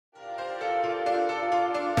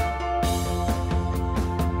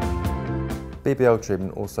BBL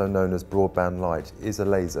treatment, also known as broadband light, is a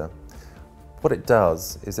laser. What it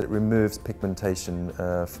does is it removes pigmentation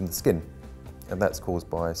from the skin, and that's caused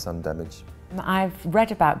by sun damage. I've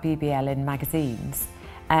read about BBL in magazines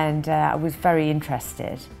and I was very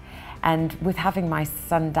interested. And with having my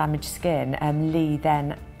sun-damaged skin, Lee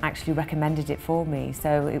then actually recommended it for me,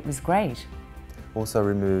 so it was great. Also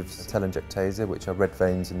removes telangiectasia, which are red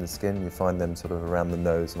veins in the skin. You find them sort of around the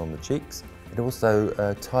nose and on the cheeks. It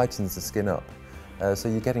also tightens the skin up, so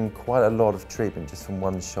you're getting quite a lot of treatment just from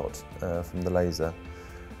one shot from the laser.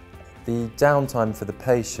 The downtime for the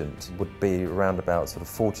patient would be around about sort of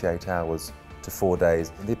 48 hours to 4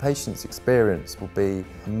 days. The patient's experience will be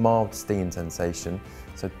a mild stinging sensation,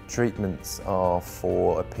 so treatments are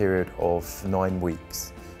for a period of 9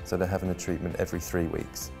 weeks, so they're having a treatment every 3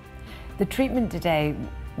 weeks. The treatment today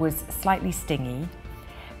was slightly stingy,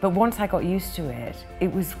 but once I got used to it,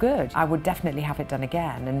 it was good. I would definitely have it done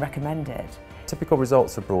again and recommend it. Typical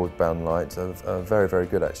results of broadband light are very, very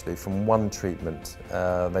good actually. From one treatment,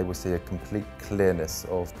 they will see a complete clearness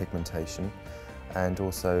of pigmentation, and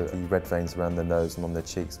also the red veins around their nose and on their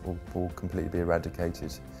cheeks will completely be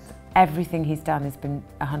eradicated. Everything he's done has been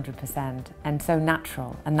 100% and so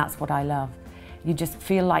natural, and that's what I love. You just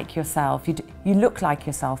feel like yourself, you look like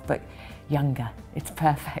yourself but younger. It's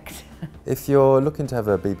perfect. If you're looking to have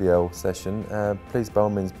a BBL session, please by all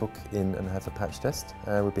means book in and have a patch test.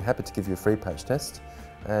 We'd be happy to give you a free patch test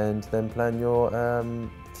and then plan your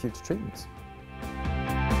future treatments.